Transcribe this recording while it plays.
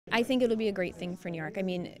I think it'll be a great thing for New York. I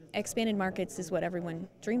mean, expanded markets is what everyone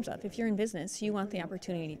dreams of. If you're in business, you want the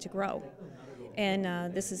opportunity to grow.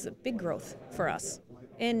 And this is a big growth for us.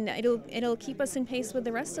 And it'll keep us in pace with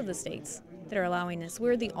the rest of the states that are allowing this.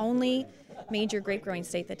 We're the only major grape growing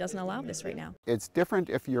state that doesn't allow this right now. It's different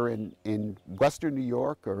if you're in western New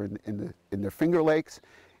York or in the Finger Lakes,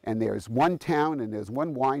 and there's one town and there's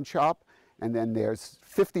one wine shop, and then there's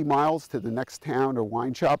 50 miles to the next town or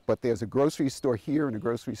wine shop, but there's a grocery store here and a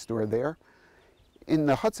grocery store there. In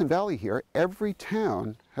the Hudson Valley here, every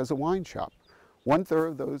town has a wine shop. 1/3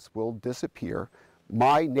 of those will disappear.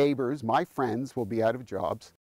 My neighbors, my friends will be out of jobs.